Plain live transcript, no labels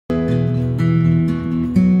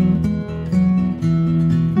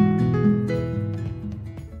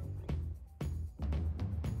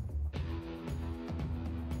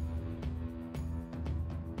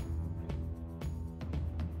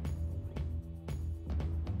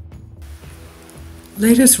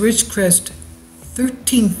Latest Ridgecrest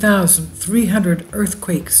 13,300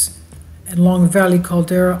 earthquakes, and Long Valley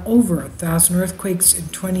Caldera over 1,000 earthquakes in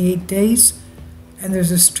 28 days. And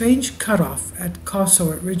there's a strange cutoff at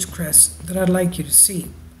Coso at Ridgecrest that I'd like you to see.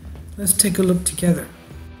 Let's take a look together.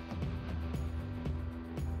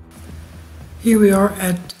 Here we are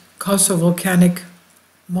at Coso volcanic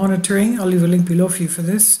monitoring. I'll leave a link below for you for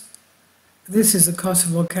this. This is the Coso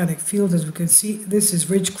volcanic field, as we can see. This is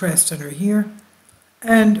Ridgecrest under here.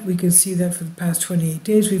 And we can see that for the past 28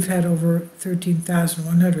 days, we've had over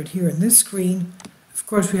 13,100 here in this screen. Of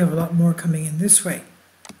course, we have a lot more coming in this way.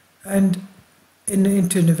 And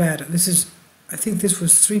into Nevada. This is, I think this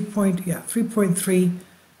was 3.3 a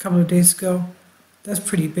couple of days ago. That's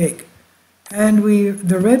pretty big. And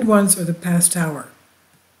the red ones are the past hour.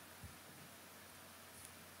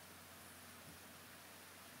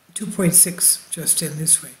 2.6 just in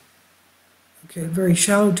this way. Okay, very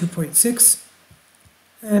shallow, 2.6.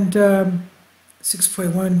 And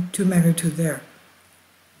 6.1, 2 magnitude there.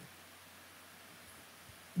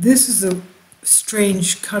 This is the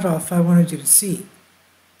strange cutoff I wanted you to see.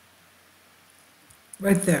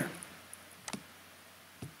 Right there.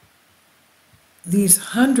 These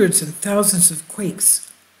hundreds and thousands of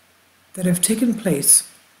quakes that have taken place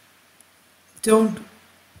don't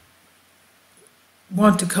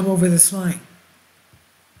want to come over this line.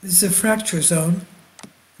 This is a fracture zone.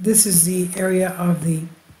 This is the area of the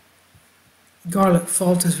Golet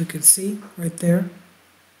fault, as we can see right there.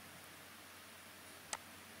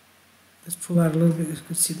 Let's pull out a little bit so you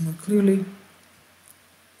can see it more clearly.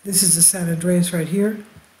 This is the San Andreas right here.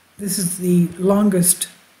 This is the longest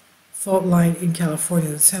fault line in California,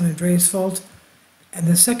 the San Andreas fault. And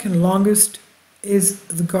the second longest is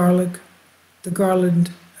the Garlic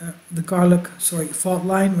fault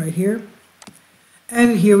line right here.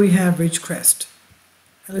 And here we have Ridgecrest.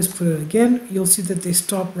 And let's put it again. You'll see that they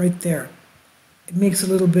stop right there. It makes a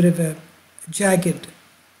little bit of a jagged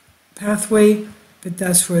pathway, but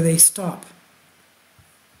that's where they stop.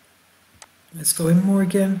 Let's go in more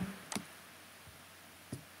again.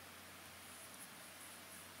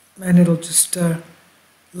 And it'll just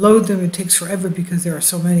load them. It takes forever because there are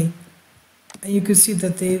so many. And you can see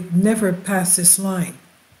that they never pass this line.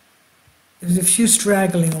 There's a few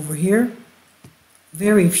straggling over here.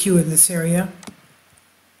 Very few in this area.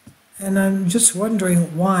 And I'm just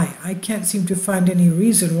wondering why. I can't seem to find any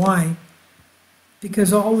reason why.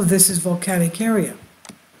 Because all of this is volcanic area.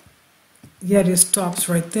 Yet it stops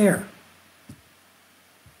right there.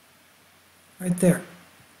 Right there.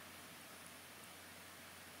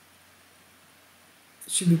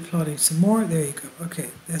 It should be plotting some more. There you go. Okay,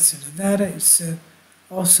 that's in Nevada. It's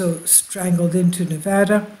also strangled into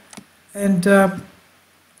Nevada. And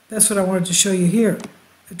that's what I wanted to show you here.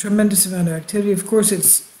 A tremendous amount of activity. Of course,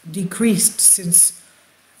 it's decreased since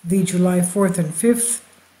the July 4th and 5th,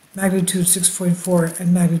 magnitude 6.4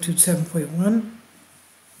 and magnitude 7.1.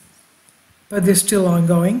 But they're still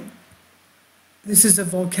ongoing. This is a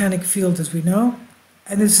volcanic field, as we know,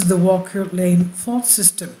 and this is the Walker Lane fault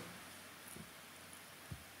system,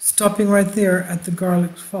 stopping right there at the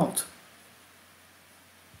Garlic fault.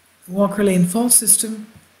 The Walker Lane fault system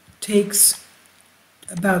takes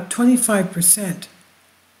about 25%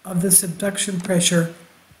 of the subduction pressure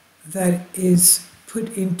that is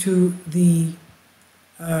put into the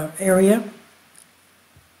area.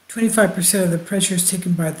 25% of the pressure is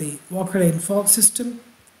taken by the Walker Lane fault system,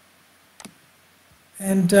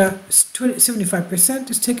 and 75%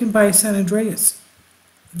 is taken by San Andreas.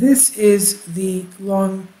 This is the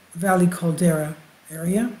Long Valley Caldera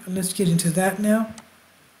area, and let's get into that now.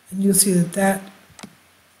 And you'll see that that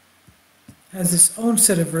has its own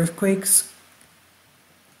set of earthquakes,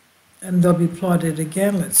 and they'll be plotted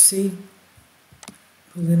again. Let's see.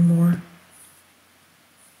 Pull in more.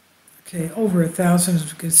 Okay, over 1,000, as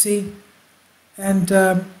you can see. And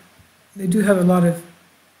they do have a lot of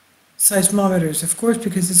seismometers, of course,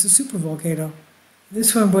 because it's a supervolcano.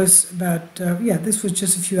 This one was about, this was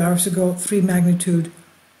just a few hours ago, 3 magnitude,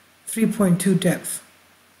 3.2 depth.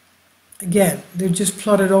 Again, they're just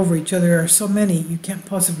plotted over each other. There are so many, you can't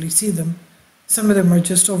possibly see them. Some of them are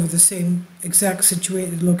just over the same exact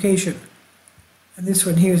situated location. And this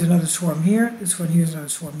one here is another swarm here. This one here is another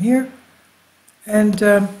swarm here. And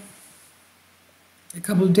a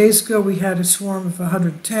couple of days ago, we had a swarm of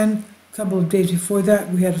 110. A couple of days before that,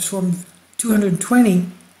 we had a swarm of 220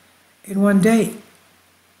 in one day.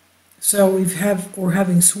 So we're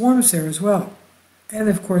having swarms there as well. And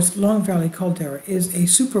of course, Long Valley Caldera is a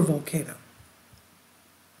supervolcano.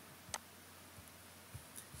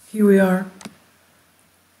 Here we are.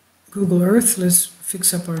 Google Earth. Let's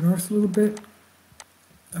fix up our north a little bit.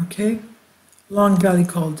 Okay. Long Valley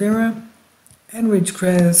Caldera, and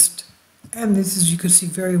Ridgecrest, and this is, you can see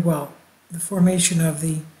very well, the formation of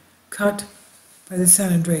the cut by the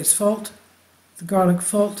San Andreas Fault, the Garlic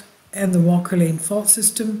Fault, and the Walker Lane Fault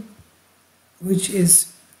System, which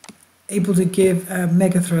is able to give a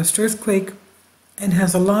megathrust earthquake and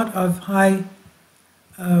has a lot of high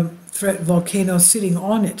threat volcanoes sitting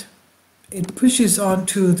on it. It pushes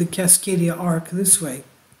onto the Cascadia Arc this way.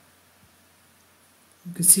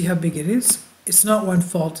 You can see how big it is. It's not one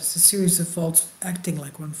fault, it's a series of faults acting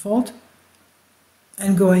like one fault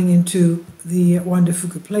and going into the Juan de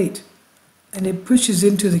Fuca Plate. And it pushes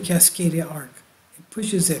into the Cascadia Arc. It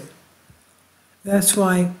pushes in. That's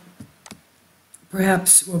why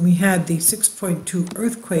perhaps when we had the 6.2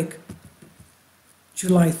 earthquake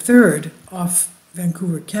July 3rd off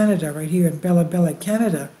Vancouver, Canada, right here in Bella Bella,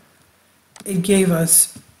 Canada, it gave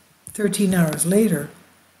us 13 hours later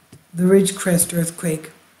the Ridgecrest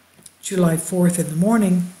earthquake July 4th in the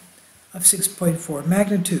morning of 6.4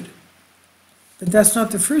 magnitude. But that's not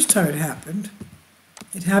the first time it happened.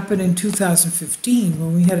 It happened in 2015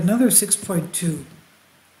 when we had another 6.2,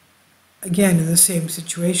 again in the same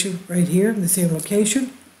situation, right here in the same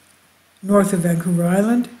location, north of Vancouver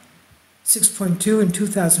Island, 6.2 in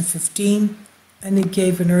 2015, and it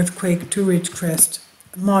gave an earthquake to Ridgecrest,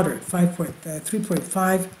 moderate,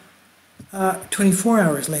 3.5, 24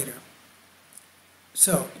 hours later.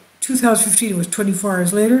 So 2015 was 24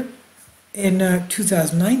 hours later. In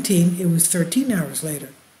 2019, it was 13 hours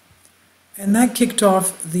later. And that kicked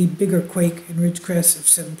off the bigger quake in Ridgecrest of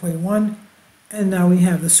 7.1. And now we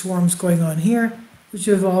have the swarms going on here, which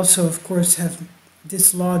have also, of course, have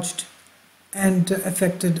dislodged and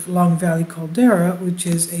affected Long Valley Caldera, which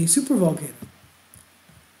is a supervolcano.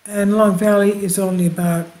 And Long Valley is only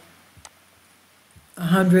about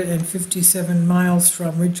 157 miles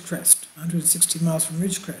from Ridgecrest, 160 miles from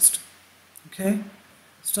Ridgecrest. Okay?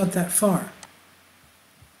 It's not that far.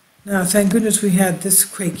 Now, thank goodness we had this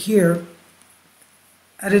quake here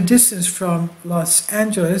at a distance from Los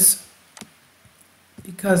Angeles,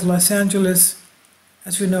 because Los Angeles,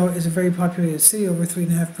 as we know, is a very populated city, over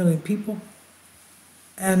 3.5 million people.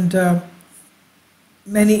 And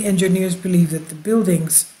many engineers believe that the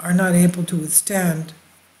buildings are not able to withstand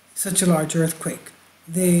such a large earthquake.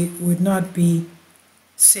 They would not be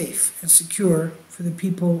safe and secure for the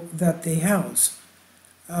people that they house.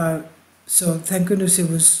 So thank goodness it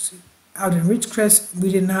was out in Ridgecrest. We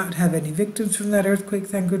did not have any victims from that earthquake,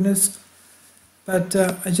 thank goodness. But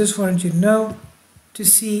I just wanted you to know, to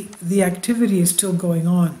see the activity is still going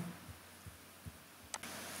on.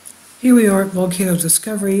 Here we are at Volcano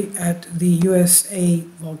Discovery at the USA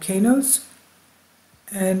volcanoes,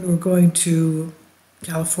 and we're going to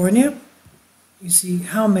California. You see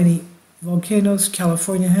how many volcanoes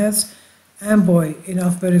California has. Amboy in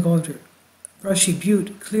alphabetical order, Brushy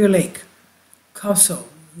Butte, Clear Lake, Coso,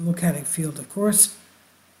 volcanic field of course,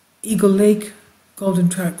 Eagle Lake, Golden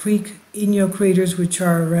Trout Creek, Inyo craters, which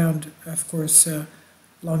are around, of course,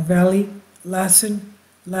 Long Valley, Lassen,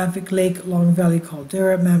 Lavic Lake, Long Valley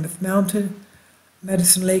Caldera, Mammoth Mountain,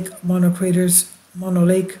 Medicine Lake, monocraters, Mono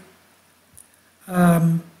Lake.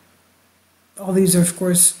 All these are, of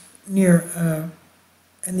course, near,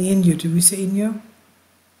 and the Inyo, did we say Inyo?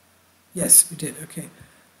 Yes, we did, okay.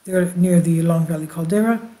 They're near the Long Valley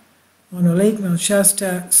Caldera, Mono Lake, Mount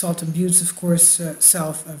Shasta, Salton Buttes, of course,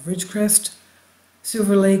 south of Ridgecrest,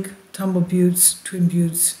 Silver Lake, Tumble Buttes, Twin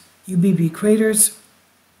Buttes, UBB craters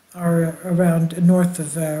are around north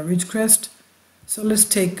of Ridgecrest. So let's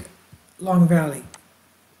take Long Valley.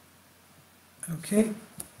 Okay,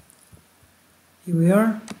 here we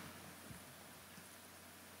are.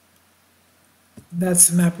 That's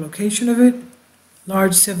the map location of it.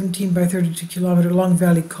 Large 17 by 32 kilometer Long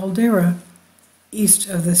Valley Caldera, east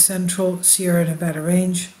of the central Sierra Nevada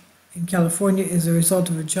range in California, is a result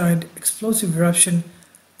of a giant explosive eruption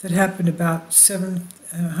that happened about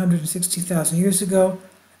 760,000 years ago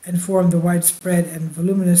and formed the widespread and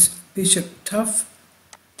voluminous Bishop Tuff.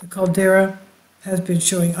 The caldera has been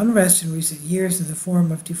showing unrest in recent years in the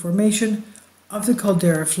form of deformation of the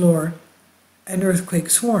caldera floor and earthquake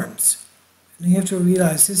swarms. And you have to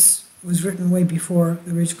realize this was written way before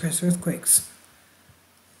the Ridgecrest earthquakes.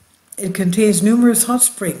 It contains numerous hot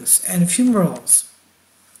springs and fumaroles.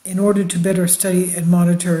 In order to better study and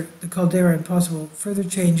monitor the caldera and possible further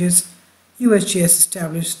changes, USGS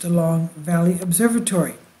established the Long Valley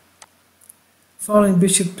Observatory. Following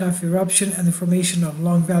Bishop Tuff eruption and the formation of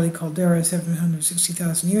Long Valley Caldera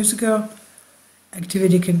 760,000 years ago,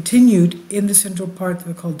 activity continued in the central part of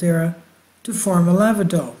the caldera to form a lava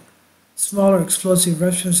dome. Smaller explosive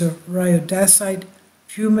eruptions of rhyodacite,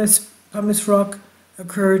 pumice rock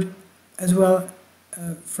occurred as well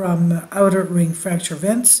from outer ring fracture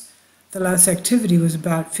vents. The last activity was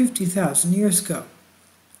about 50,000 years ago.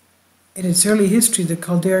 In its early history, the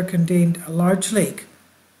caldera contained a large lake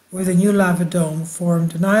where the new lava dome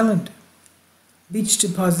formed an island. Beach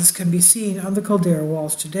deposits can be seen on the caldera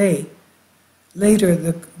walls today. Later,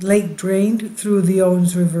 the lake drained through the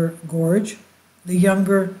Owens River Gorge. The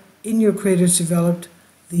younger Inyo craters developed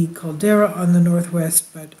the caldera on the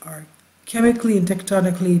northwest, but are chemically and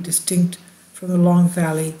tectonically distinct from the Long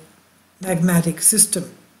Valley magmatic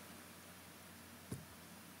system.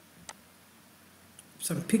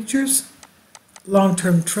 Some pictures.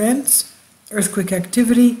 Long-term trends. Earthquake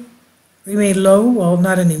activity remained low, well,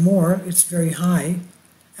 not anymore, it's very high.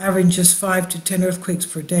 Average just 5 to 10 earthquakes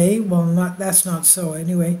per day, well, that's not so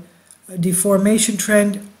anyway. A deformation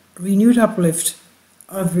trend, renewed uplift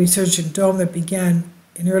of the resurgent dome that began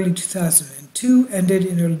in early 2002, ended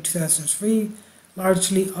in early 2003,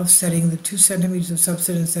 largely offsetting the 2 centimeters of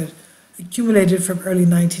subsidence that accumulated from early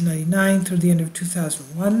 1999 through the end of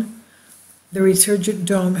 2001. The resurgent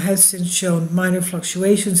dome has since shown minor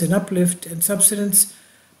fluctuations in uplift and subsidence,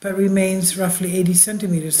 but remains roughly 80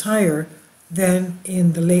 centimeters higher than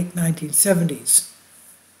in the late 1970s.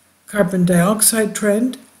 Carbon dioxide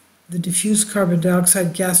trend. The diffuse carbon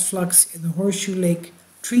dioxide gas flux in the Horseshoe Lake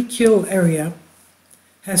tree kill area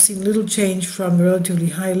has seen little change from the relatively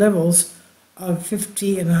high levels of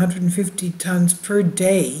 50 and 150 tons per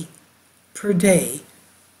day,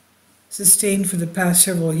 sustained for the past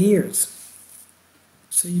several years.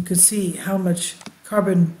 So you can see how much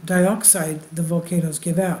carbon dioxide the volcanoes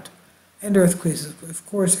give out. And earthquakes, of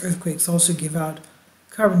course, earthquakes also give out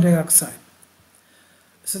carbon dioxide.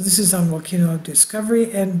 So this is on volcano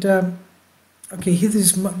discovery. And okay, here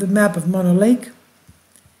is the map of Mono Lake.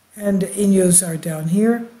 And the Inyos are down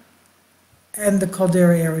here. And the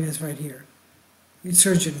caldera area is right here.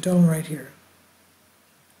 Resurgent dome right here.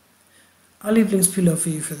 I'll leave links below for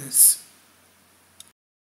you for this.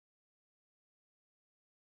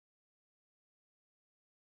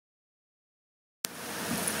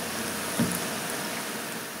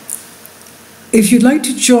 If you'd like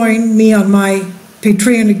to join me on my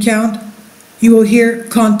Patreon account, you will hear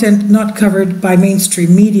content not covered by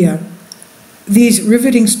mainstream media. These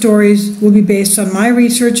riveting stories will be based on my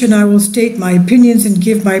research, and I will state my opinions and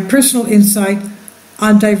give my personal insight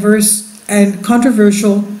on diverse and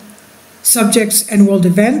controversial subjects and world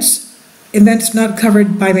events not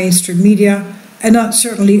covered by mainstream media, and not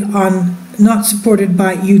supported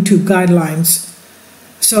by YouTube guidelines.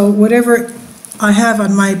 So whatever I have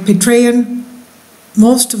on my Patreon,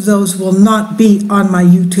 most of those will not be on my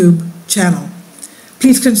YouTube channel.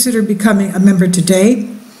 Please consider becoming a member today.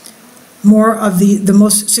 More of the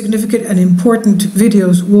most significant and important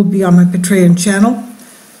videos will be on my Patreon channel.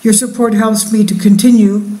 Your support helps me to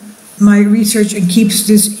continue my research and keeps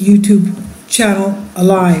this YouTube channel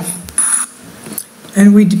alive.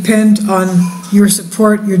 And we depend on your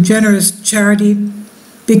support, your generous charity,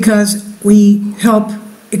 because we help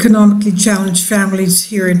economically challenged families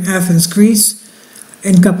here in Athens, Greece,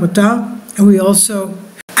 in Kapota, and we also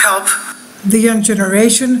help the young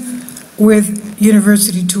generation with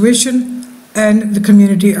university tuition and the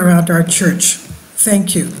community around our church.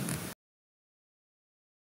 Thank you.